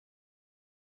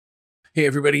Hey,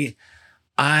 everybody.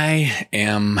 I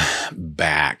am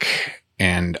back,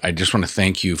 and I just want to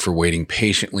thank you for waiting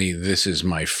patiently. This is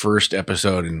my first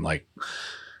episode in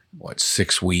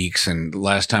 6 weeks. And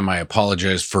last time I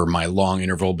apologized for my long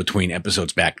interval between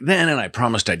episodes back then, and I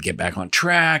promised I'd get back on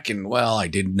track. And well, I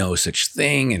did no such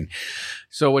thing. And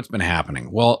so what's been happening?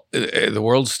 Well, the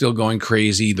world's still going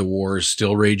crazy. The war is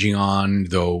still raging on,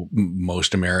 though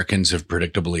most Americans have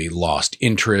predictably lost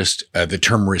interest. The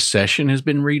term recession has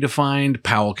been redefined.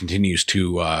 Powell continues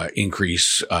to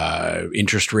increase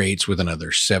interest rates with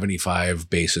another 75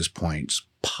 basis points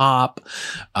pop.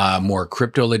 More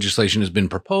crypto legislation has been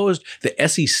proposed. The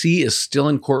SEC is still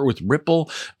in court with Ripple.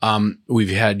 We've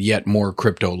had yet more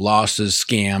crypto losses,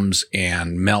 scams,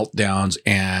 and meltdowns.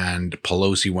 And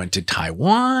Pelosi went to Taiwan.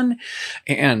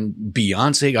 And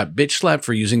Beyonce got bitch slapped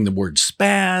for using the word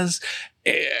spaz.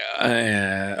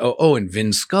 And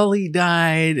Vin Scully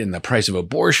died, and the price of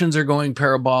abortions are going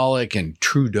parabolic, and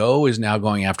Trudeau is now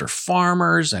going after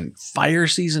farmers, and fire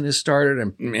season has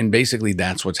started, and basically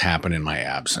that's what's happened in my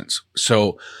absence.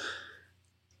 So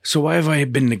why have I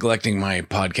been neglecting my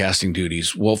podcasting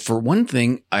duties? Well, for one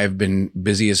thing, I've been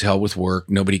busy as hell with work.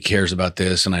 Nobody cares about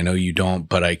this, and I know you don't,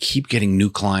 but I keep getting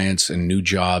new clients and new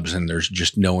jobs, and there's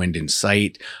just no end in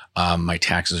sight. My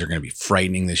taxes are going to be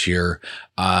frightening this year.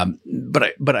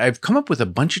 But I've come up with a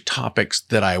bunch of topics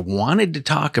that I wanted to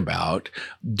talk about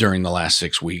during the last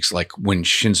 6 weeks. Like when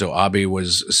Shinzo Abe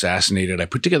was assassinated, I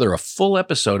put together a full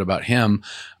episode about him.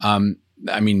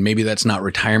 Maybe that's not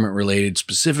retirement related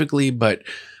specifically, but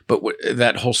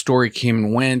that whole story came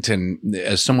and went. And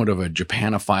as somewhat of a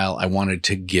Japanophile, I wanted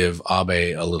to give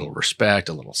Abe a little respect,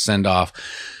 a little send off.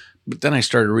 But then I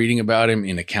started reading about him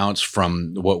in accounts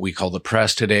from what we call the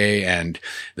press today, and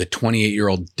the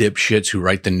 28-year-old dipshits who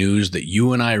write the news that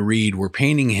you and I read were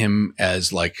painting him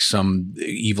as like some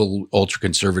evil,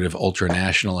 ultra-conservative,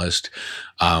 ultra-nationalist,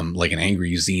 like an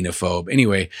angry xenophobe.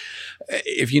 Anyway,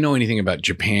 if you know anything about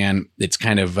Japan, it's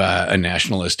kind of a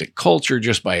nationalistic culture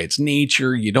just by its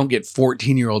nature. You don't get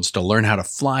 14-year-olds to learn how to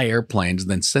fly airplanes,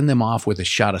 then send them off with a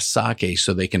shot of sake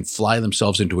so they can fly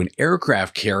themselves into an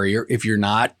aircraft carrier if you're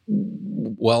not,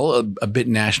 well, a bit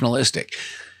nationalistic.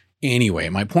 Anyway,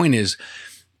 my point is,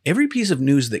 every piece of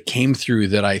news that came through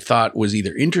that I thought was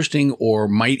either interesting or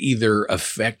might either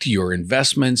affect your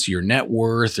investments, your net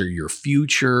worth, or your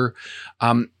future,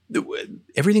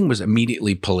 everything was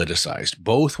immediately politicized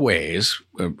both ways,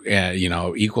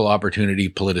 equal opportunity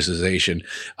politicization.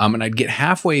 And I'd get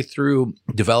halfway through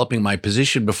developing my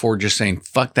position before just saying,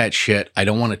 fuck that shit. I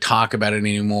don't want to talk about it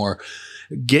anymore.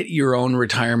 Get your own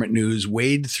retirement news,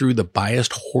 wade through the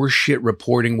biased horseshit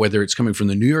reporting, whether it's coming from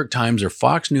the New York Times or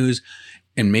Fox News,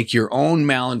 and make your own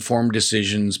malinformed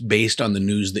decisions based on the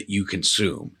news that you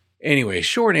consume. Anyway,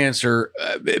 short answer,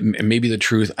 maybe the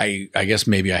truth, I guess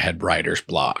maybe I had writer's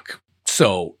block.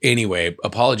 So anyway,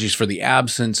 apologies for the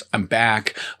absence. I'm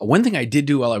back. One thing I did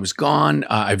do while I was gone,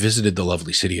 I visited the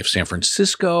lovely city of San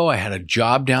Francisco. I had a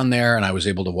job down there and I was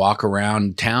able to walk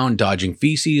around town dodging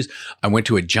feces. I went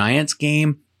to a Giants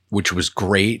game, which was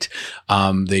great.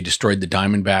 They destroyed the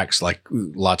Diamondbacks, like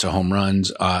lots of home runs.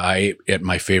 I ate at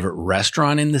my favorite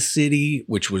restaurant in the city,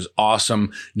 which was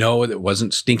awesome. No, it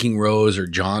wasn't Stinking Rose or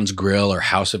John's Grill or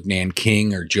House of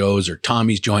Nanking or Joe's or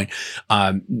Tommy's Joint.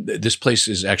 This place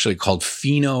is actually called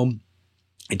Fino.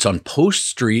 It's on Post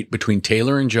Street between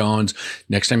Taylor and Jones.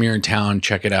 Next time you're in town,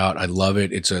 check it out. I love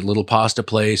it. It's a little pasta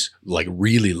place, like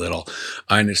really little.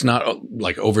 And it's not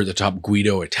like over the top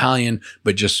Guido Italian,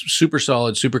 but just super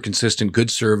solid, super consistent,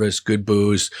 good service, good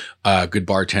booze, good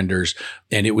bartenders.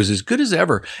 And it was as good as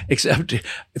ever, except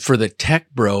for the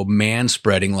tech bro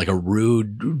man-spreading like a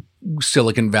rude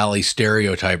Silicon Valley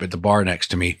stereotype at the bar next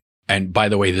to me. And by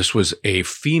the way, this was a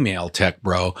female tech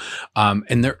bro.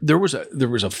 And there was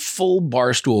a full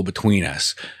bar stool between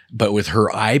us, but with her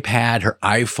iPad, her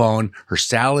iPhone, her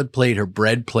salad plate, her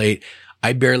bread plate,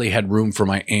 I barely had room for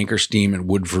my Anchor Steam and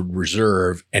Woodford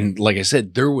Reserve. And like I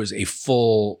said, there was a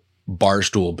full bar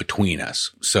stool between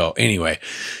us. So anyway,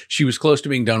 she was close to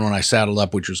being done when I saddled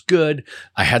up, which was good.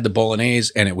 I had the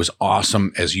bolognese and it was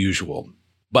awesome as usual.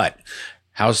 But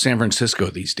how's San Francisco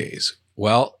these days?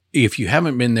 Well, if you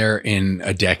haven't been there in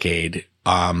a decade,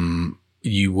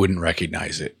 you wouldn't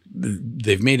recognize it.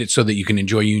 They've made it so that you can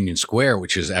enjoy Union Square,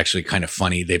 which is actually kind of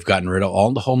funny. They've gotten rid of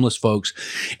all the homeless folks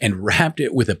and wrapped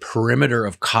it with a perimeter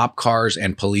of cop cars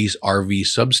and police RV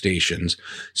substations.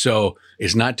 So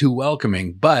It's not too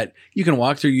welcoming, but you can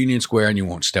walk through Union Square and you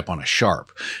won't step on a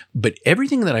sharp. But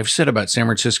everything that I've said about San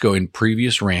Francisco in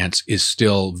previous rants is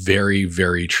still very,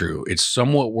 very true. It's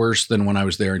somewhat worse than when I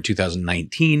was there in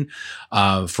 2019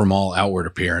 from all outward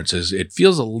appearances. It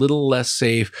feels a little less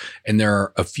safe, and there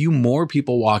are a few more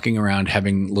people walking around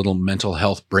having little mental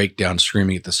health breakdowns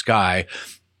screaming at the sky.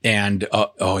 And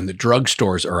and the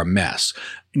drugstores are a mess.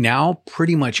 Now,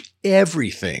 pretty much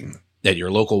everything at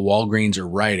your local Walgreens or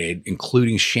Rite Aid,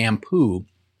 including shampoo,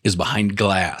 is behind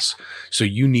glass. So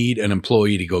you need an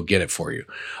employee to go get it for you.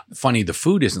 Funny, the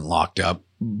food isn't locked up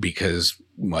because,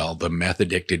 well, the meth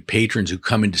addicted patrons who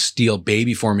come in to steal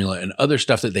baby formula and other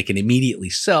stuff that they can immediately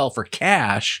sell for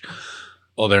cash,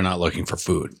 well, they're not looking for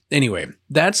food. Anyway,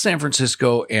 that's San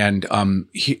Francisco. And and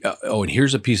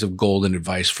here's a piece of golden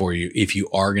advice for you if you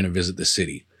are going to visit the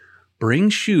city. Bring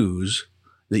shoes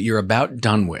that you're about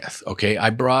done with. Okay. I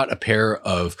brought a pair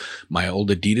of my old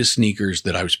Adidas sneakers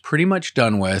that I was pretty much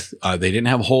done with. They didn't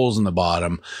have holes in the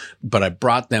bottom, but I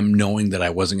brought them knowing that I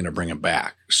wasn't going to bring them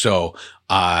back. So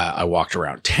I walked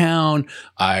around town.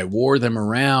 I wore them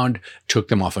around, took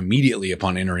them off immediately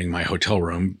upon entering my hotel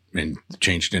room and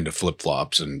changed into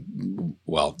flip-flops. And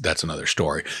well, that's another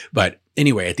story. But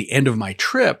anyway, at the end of my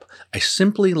trip, I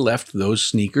simply left those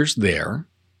sneakers there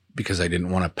because I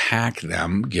didn't want to pack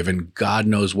them, given God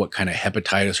knows what kind of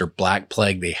hepatitis or black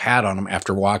plague they had on them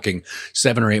after walking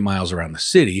 7 or 8 miles around the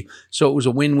city. So it was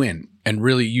a win-win. And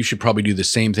really, you should probably do the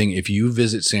same thing if you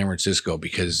visit San Francisco,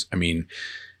 because, I mean,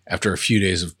 after a few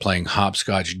days of playing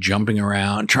hopscotch, jumping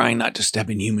around, trying not to step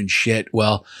in human shit,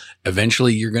 well,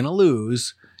 eventually you're going to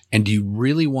lose. And do you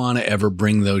really want to ever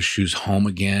bring those shoes home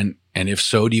again? And if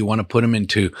so, do you want to put them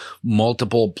into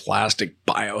multiple plastic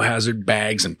biohazard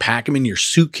bags and pack them in your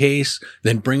suitcase,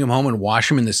 then bring them home and wash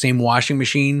them in the same washing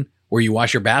machine where you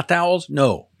wash your bath towels?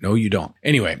 No, you don't.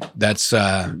 Anyway, that's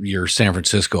your San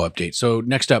Francisco update. So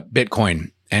next up,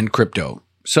 Bitcoin and crypto.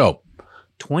 So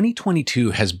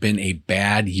 2022 has been a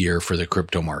bad year for the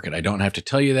crypto market. I don't have to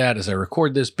tell you that. As I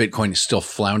record this, Bitcoin is still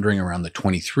floundering around the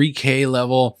 23K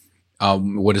level.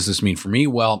 What does this mean for me?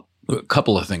 Well, a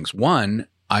couple of things. One,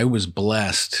 I was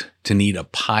blessed to need a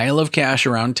pile of cash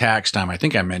around tax time. I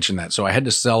think I mentioned that. So I had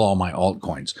to sell all my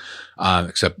altcoins,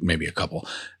 except maybe a couple.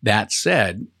 That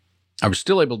said, I was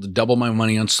still able to double my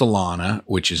money on Solana,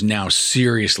 which is now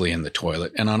seriously in the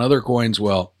toilet. And on other coins,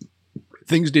 well,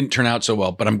 things didn't turn out so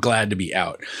well, but I'm glad to be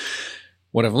out.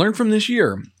 What I've learned from this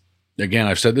year, again,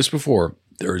 I've said this before,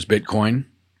 there's Bitcoin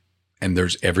and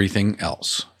there's everything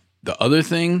else. The other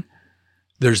thing,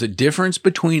 there's a difference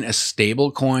between a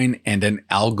stable coin and an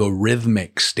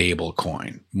algorithmic stable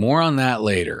coin. More on that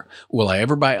later. Will I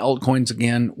ever buy altcoins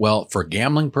again? Well, for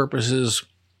gambling purposes,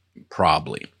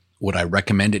 probably. Would I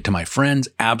recommend it to my friends?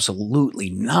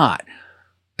 Absolutely not.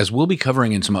 As we'll be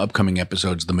covering in some upcoming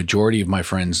episodes, the majority of my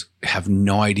friends have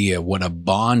no idea what a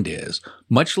bond is,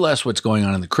 much less what's going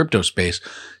on in the crypto space.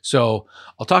 So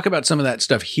I'll talk about some of that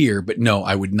stuff here, but no,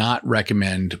 I would not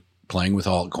recommend playing with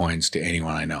altcoins to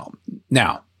anyone I know.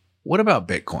 Now, what about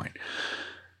Bitcoin?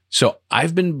 So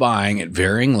I've been buying at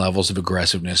varying levels of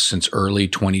aggressiveness since early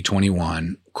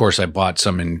 2021. Of course, I bought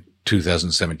some in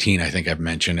 2017, I think I've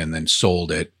mentioned, and then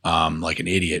sold it like an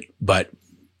idiot. But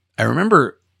I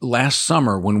remember last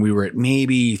summer when we were at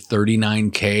maybe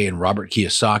 39K and Robert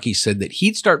Kiyosaki said that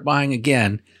he'd start buying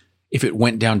again if it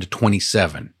went down to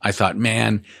 27. I thought,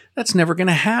 man, that's never going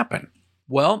to happen.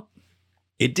 Well,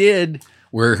 it did.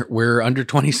 We're under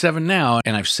 27 now.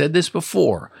 And I've said this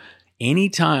before,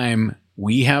 anytime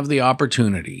we have the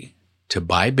opportunity to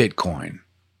buy Bitcoin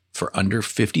for under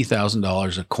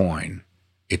 $50,000 a coin,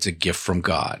 it's a gift from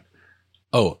God.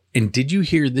 Oh, and did you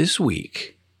hear this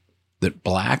week that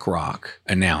BlackRock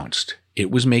announced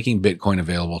it was making Bitcoin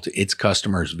available to its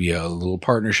customers via a little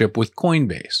partnership with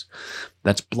Coinbase?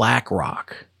 That's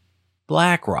BlackRock.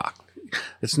 BlackRock.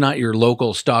 It's not your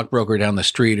local stockbroker down the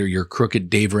street or your crooked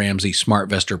Dave Ramsey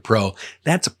SmartVestor Pro.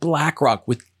 That's BlackRock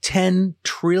with $10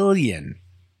 trillion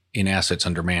in assets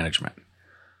under management.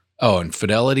 Oh, and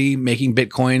Fidelity making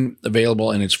Bitcoin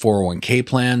available in its 401k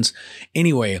plans.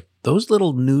 Anyway, those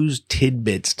little news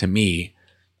tidbits to me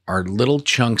are little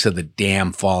chunks of the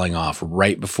dam falling off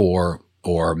right before,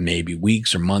 or maybe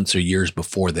weeks or months or years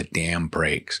before the dam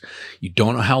breaks. You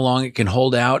don't know how long it can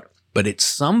hold out, but at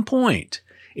some point,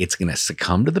 it's going to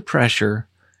succumb to the pressure,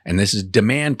 and this is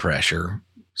demand pressure.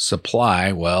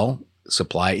 Supply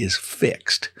is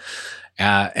fixed,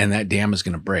 and that dam is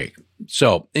going to break.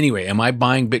 So anyway, am I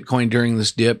buying Bitcoin during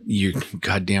this dip? You're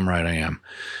goddamn right I am.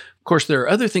 Of course, there are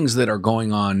other things that are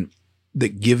going on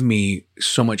that give me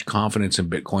so much confidence in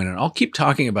Bitcoin. And I'll keep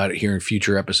talking about it here in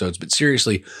future episodes. But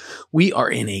seriously, we are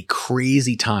in a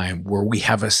crazy time where we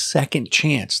have a second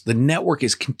chance. The network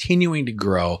is continuing to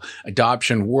grow,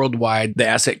 adoption worldwide. The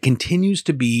asset continues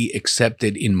to be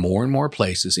accepted in more and more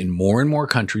places, in more and more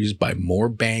countries by more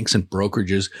banks and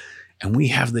brokerages. And we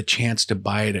have the chance to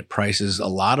buy it at prices a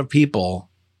lot of people,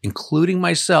 including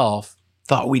myself,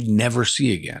 thought we'd never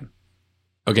see again.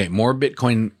 Okay, more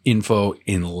Bitcoin info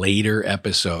in later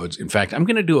episodes. In fact, I'm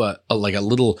going to do a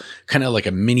little kind of like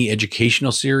a mini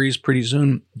educational series pretty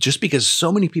soon, just because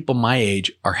so many people my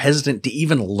age are hesitant to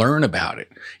even learn about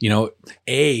it.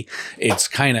 It's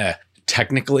kind of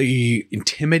technically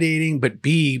intimidating, but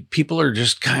B, people are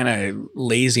just kind of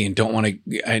lazy and don't want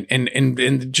to,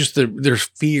 and just there's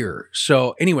fear.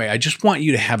 So anyway, I just want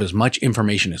you to have as much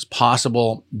information as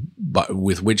possible, but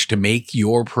with which to make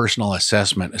your personal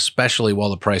assessment, especially while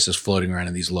the price is floating around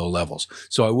in these low levels.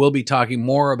 So I will be talking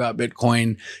more about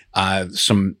Bitcoin,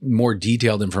 some more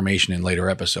detailed information in later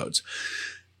episodes.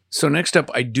 So next up,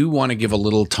 I do want to give a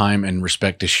little time and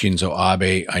respect to Shinzo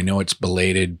Abe. I know it's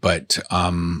belated, but,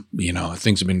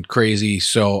 things have been crazy.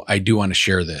 So I do want to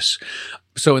share this.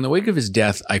 So in the wake of his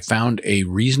death, I found a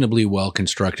reasonably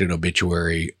well-constructed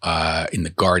obituary in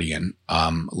The Guardian,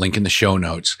 link in the show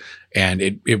notes. And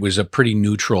it was a pretty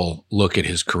neutral look at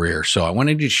his career. So I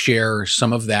wanted to share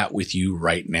some of that with you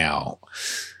right now.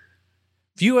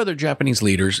 Few other Japanese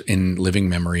leaders in living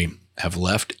memory have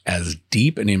left as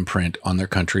deep an imprint on their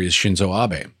country as Shinzo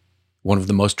Abe. One of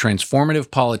the most transformative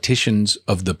politicians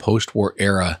of the post-war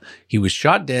era, he was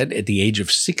shot dead at the age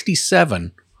of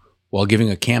 67 while giving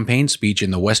a campaign speech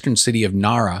in the western city of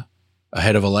Nara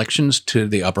ahead of elections to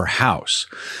the upper house.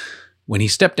 When he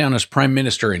stepped down as prime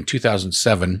minister in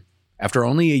 2007, after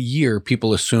only a year,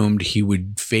 people assumed he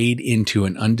would fade into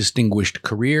an undistinguished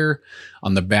career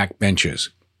on the back benches.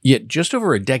 Yet just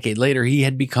over a decade later, he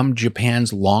had become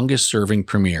Japan's longest-serving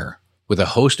premier, with a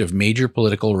host of major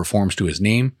political reforms to his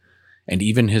name, and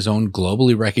even his own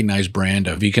globally recognized brand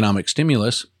of economic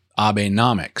stimulus,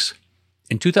 Abenomics.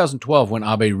 In 2012, when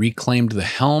Abe reclaimed the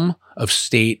helm of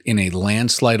state in a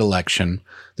landslide election,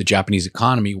 the Japanese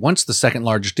economy, once the second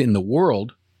largest in the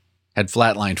world, had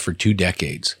flatlined for 2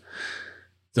 decades.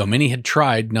 Though many had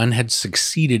tried, none had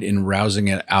succeeded in rousing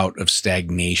it out of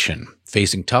stagnation.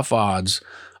 Facing tough odds,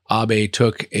 Abe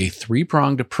took a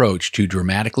 3-pronged approach to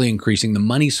dramatically increasing the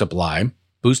money supply,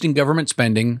 boosting government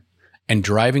spending, and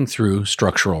driving through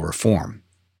structural reform.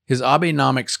 His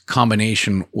Abenomics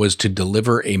combination was to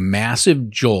deliver a massive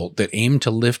jolt that aimed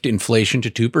to lift inflation to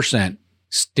 2%,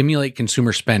 stimulate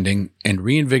consumer spending, and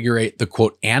reinvigorate the,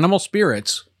 quote, animal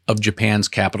spirits of Japan's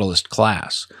capitalist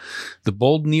class. The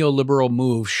bold neoliberal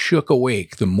move shook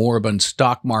awake the moribund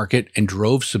stock market and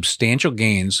drove substantial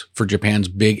gains for Japan's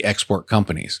big export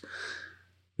companies.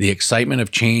 The excitement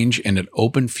of change and an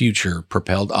open future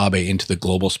propelled Abe into the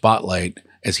global spotlight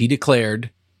as he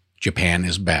declared, "Japan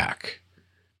is back."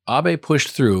 Abe pushed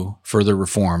through further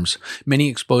reforms, many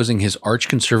exposing his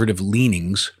arch-conservative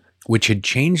leanings, which had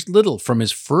changed little from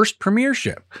his first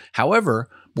premiership. However,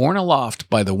 borne aloft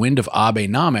by the wind of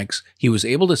Abenomics, he was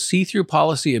able to see through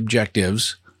policy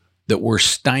objectives that were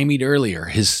stymied earlier.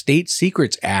 His State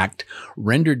Secrets Act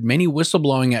rendered many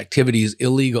whistleblowing activities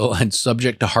illegal and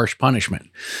subject to harsh punishment.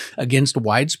 Against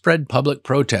widespread public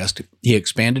protest, he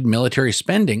expanded military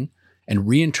spending and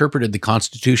reinterpreted the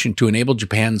Constitution to enable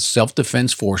Japan's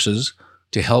self-defense forces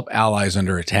to help allies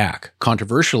under attack.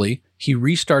 Controversially, he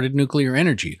restarted nuclear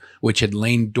energy, which had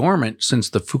lain dormant since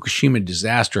the Fukushima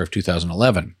disaster of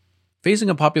 2011. Facing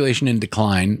a population in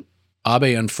decline,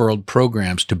 Abe unfurled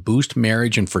programs to boost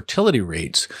marriage and fertility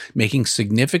rates, making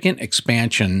significant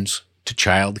expansions to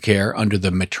childcare under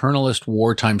the maternalist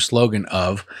wartime slogan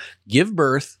of "Give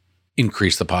birth,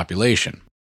 increase the population."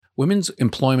 Women's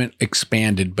employment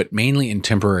expanded, but mainly in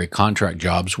temporary contract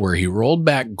jobs, where he rolled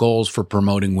back goals for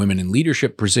promoting women in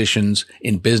leadership positions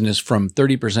in business from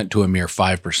 30% to a mere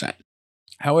 5%.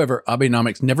 However,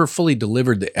 Abenomics never fully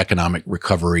delivered the economic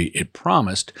recovery it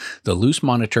promised. The loose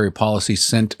monetary policy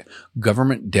sent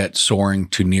government debt soaring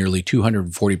to nearly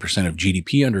 240% of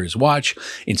GDP under his watch.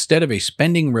 Instead of a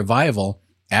spending revival,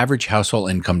 average household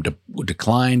income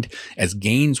declined as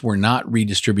gains were not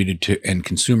redistributed and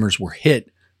consumers were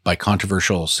hit by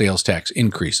controversial sales tax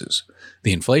increases.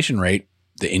 The inflation rate,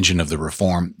 the engine of the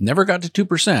reform, never got to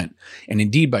 2%, and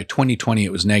indeed by 2020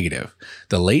 it was negative.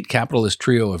 The late capitalist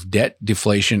trio of debt,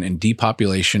 deflation, and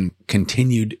depopulation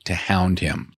continued to hound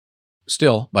him.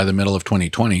 Still, by the middle of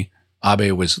 2020,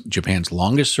 Abe was Japan's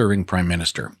longest-serving prime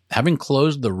minister, having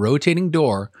closed the rotating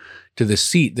door to the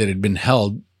seat that had been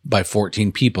held by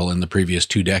 14 people in the previous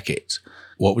 2 decades.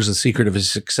 What was the secret of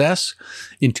his success?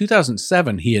 In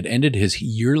 2007, he had ended his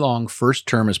year-long first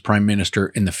term as prime minister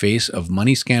in the face of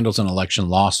money scandals and election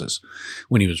losses.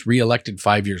 When he was re-elected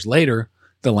 5 years later,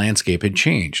 the landscape had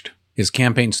changed. His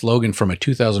campaign slogan from a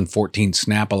 2014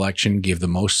 snap election gave the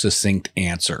most succinct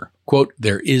answer. Quote,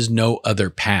 "There is no other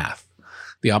path."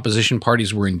 The opposition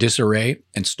parties were in disarray,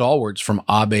 and stalwarts from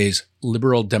Abe's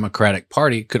Liberal Democratic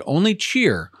Party could only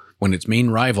cheer when its main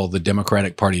rival, the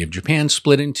Democratic Party of Japan,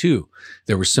 split in two.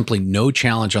 There was simply no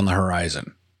challenge on the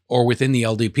horizon. Or within the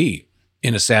LDP.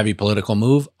 In a savvy political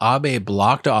move, Abe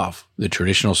blocked off the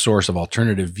traditional source of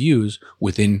alternative views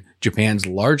within Japan's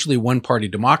largely one-party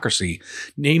democracy,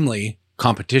 namely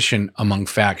competition among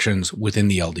factions within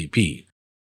the LDP.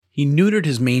 He neutered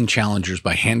his main challengers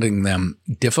by handing them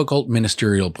difficult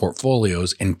ministerial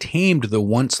portfolios and tamed the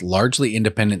once largely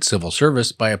independent civil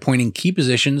service by appointing key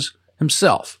positions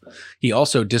himself. He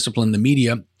also disciplined the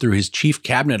media through his chief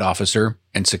cabinet officer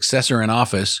and successor in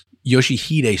office,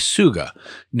 Yoshihide Suga,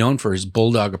 known for his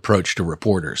bulldog approach to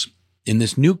reporters. In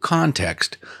this new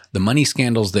context, the money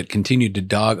scandals that continued to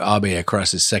dog Abe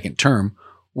across his second term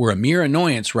were a mere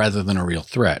annoyance rather than a real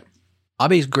threat.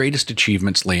 Abe's greatest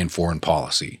achievements lay in foreign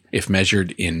policy, if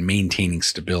measured in maintaining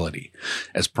stability.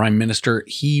 As prime minister,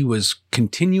 he was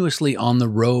continuously on the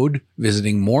road,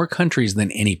 visiting more countries than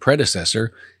any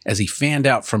predecessor, as he fanned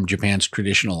out from Japan's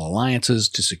traditional alliances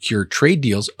to secure trade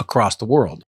deals across the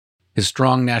world. His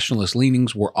strong nationalist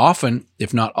leanings were often,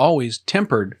 if not always,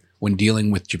 tempered when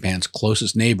dealing with Japan's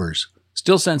closest neighbors,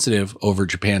 still sensitive over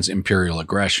Japan's imperial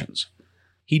aggressions.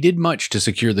 He did much to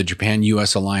secure the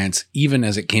Japan-US alliance even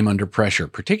as it came under pressure,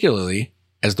 particularly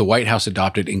as the White House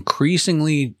adopted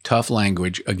increasingly tough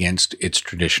language against its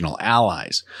traditional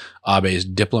allies. Abe's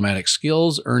diplomatic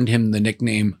skills earned him the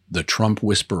nickname the Trump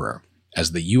Whisperer,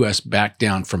 as the U.S. backed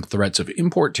down from threats of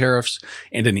import tariffs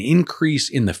and an increase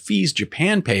in the fees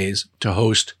Japan pays to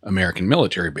host American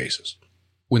military bases.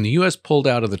 When the U.S. pulled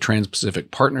out of the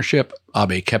Trans-Pacific Partnership,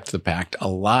 Abe kept the pact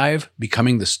alive,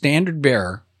 becoming the standard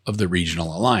bearer of the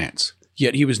regional alliance.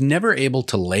 Yet he was never able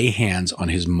to lay hands on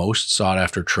his most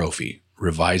sought-after trophy,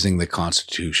 revising the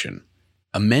Constitution.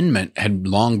 Amendment had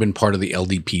long been part of the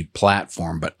LDP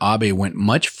platform, but Abe went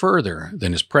much further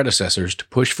than his predecessors to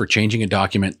push for changing a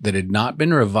document that had not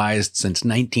been revised since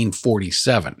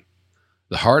 1947.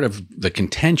 The heart of the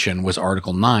contention was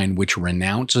Article 9, which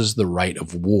renounces the right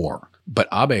of war. But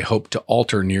Abe hoped to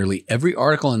alter nearly every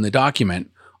article in the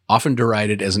document, often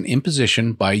derided as an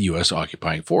imposition by U.S.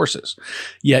 occupying forces.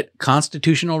 Yet,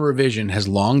 constitutional revision has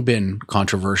long been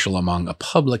controversial among a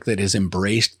public that has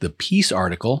embraced the peace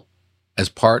article as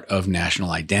part of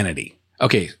national identity.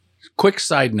 Okay, quick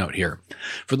side note here.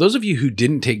 For those of you who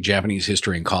didn't take Japanese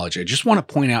history in college, I just want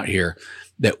to point out here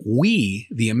that we,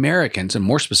 the Americans, and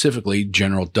more specifically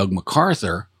General Doug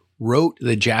MacArthur, wrote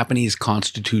the Japanese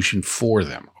Constitution for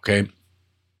them, okay?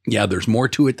 Yeah, there's more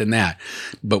to it than that.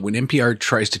 But when NPR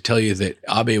tries to tell you that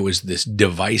Abe was this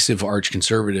divisive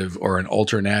arch-conservative or an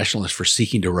ultra-nationalist for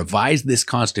seeking to revise this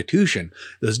constitution,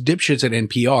 those dipshits at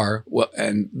NPR, well,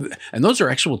 and those are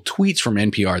actual tweets from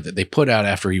NPR that they put out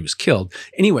after he was killed.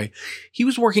 Anyway, he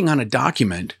was working on a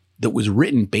document that was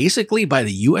written basically by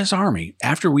the U.S. Army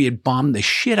after we had bombed the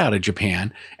shit out of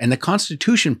Japan, and the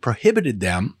Constitution prohibited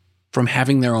them from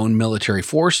having their own military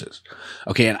forces.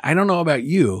 Okay, and I don't know about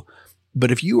you, but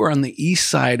if you are on the east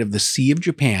side of the Sea of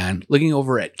Japan, looking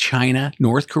over at China,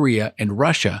 North Korea, and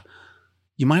Russia,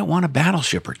 you might want a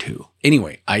battleship or two.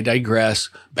 Anyway, I digress.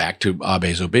 Back to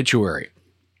Abe's obituary.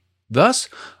 Thus,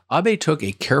 Abe took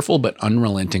a careful but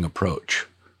unrelenting approach.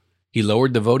 He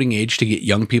lowered the voting age to get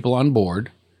young people on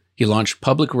board. He launched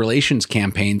public relations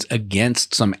campaigns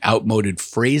against some outmoded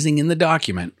phrasing in the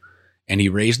document, and he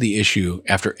raised the issue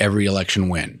after every election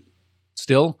win.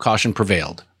 Still, caution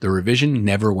prevailed. The revision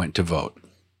never went to vote.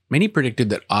 Many predicted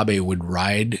that Abe would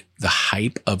ride the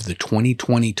hype of the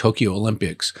 2020 Tokyo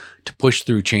Olympics to push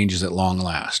through changes at long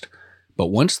last. But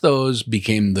once those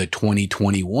became the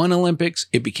 2021 Olympics,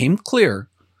 it became clear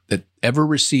that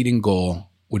ever-receding goal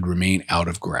would remain out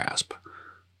of grasp.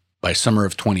 By summer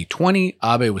of 2020,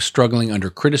 Abe was struggling under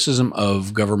criticism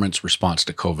of government's response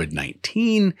to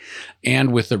COVID-19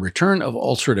 and with the return of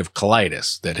ulcerative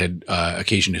colitis that had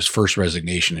occasioned his first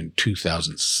resignation in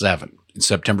 2007. In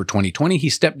September 2020,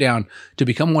 he stepped down to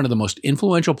become one of the most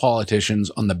influential politicians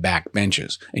on the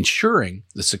backbenches, ensuring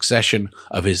the succession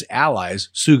of his allies,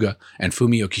 Suga and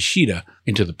Fumio Kishida,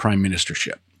 into the prime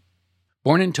ministership.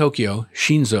 Born in Tokyo,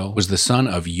 Shinzo was the son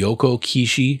of Yoko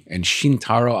Kishi and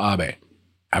Shintaro Abe.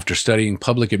 After studying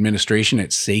public administration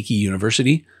at Seiki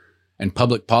University and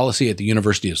public policy at the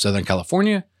University of Southern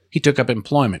California, he took up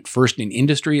employment, first in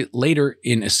industry, later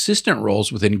in assistant roles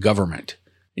within government.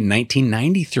 In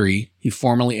 1993, he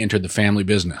formally entered the family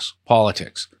business,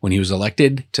 politics, when he was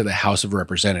elected to the House of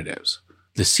Representatives.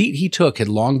 The seat he took had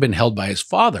long been held by his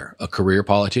father, a career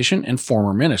politician and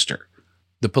former minister.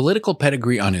 The political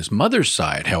pedigree on his mother's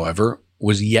side, however,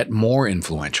 was yet more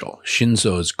influential.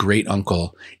 Shinzo's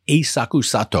great-uncle, Eisaku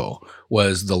Sato,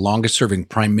 was the longest-serving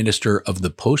prime minister of the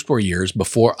post-war years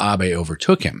before Abe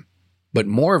overtook him. But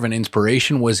more of an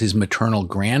inspiration was his maternal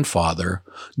grandfather,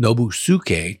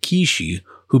 Nobusuke Kishi,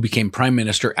 who became prime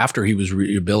minister after he was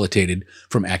rehabilitated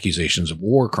from accusations of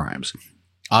war crimes.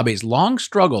 Abe's long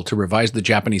struggle to revise the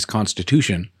Japanese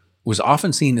constitution was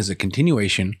often seen as a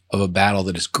continuation of a battle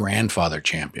that his grandfather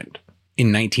championed. In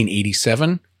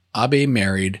 1987, Abe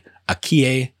married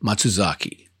Akie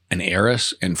Matsuzaki, an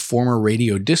heiress and former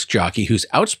radio disc jockey whose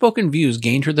outspoken views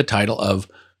gained her the title of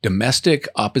Domestic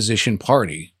Opposition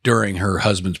Party during her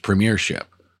husband's premiership.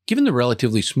 Given the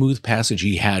relatively smooth passage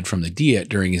he had from the Diet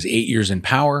during his 8 years in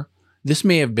power, this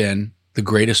may have been the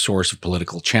greatest source of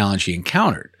political challenge he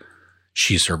encountered.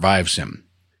 She survives him.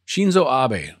 Shinzo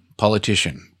Abe,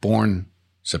 politician, born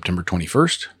September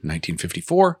 21st,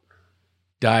 1954,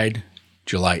 died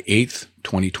July 8th,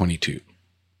 2022.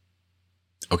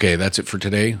 Okay, that's it for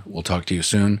today. We'll talk to you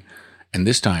soon. And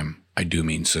this time, I do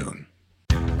mean soon.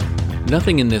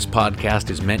 Nothing in this podcast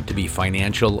is meant to be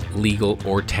financial, legal,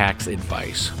 or tax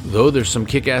advice. Though there's some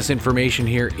kick-ass information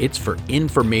here, it's for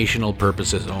informational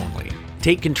purposes only.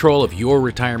 Take control of your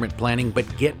retirement planning,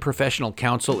 but get professional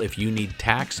counsel if you need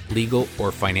tax, legal,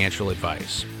 or financial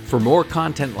advice. For more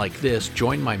content like this,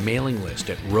 join my mailing list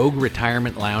at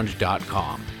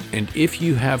rogueretirementlounge.com. And if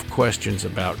you have questions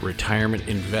about retirement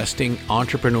investing,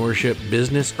 entrepreneurship,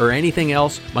 business, or anything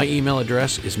else, my email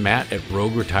address is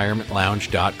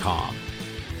matt@rogueretirementlounge.com.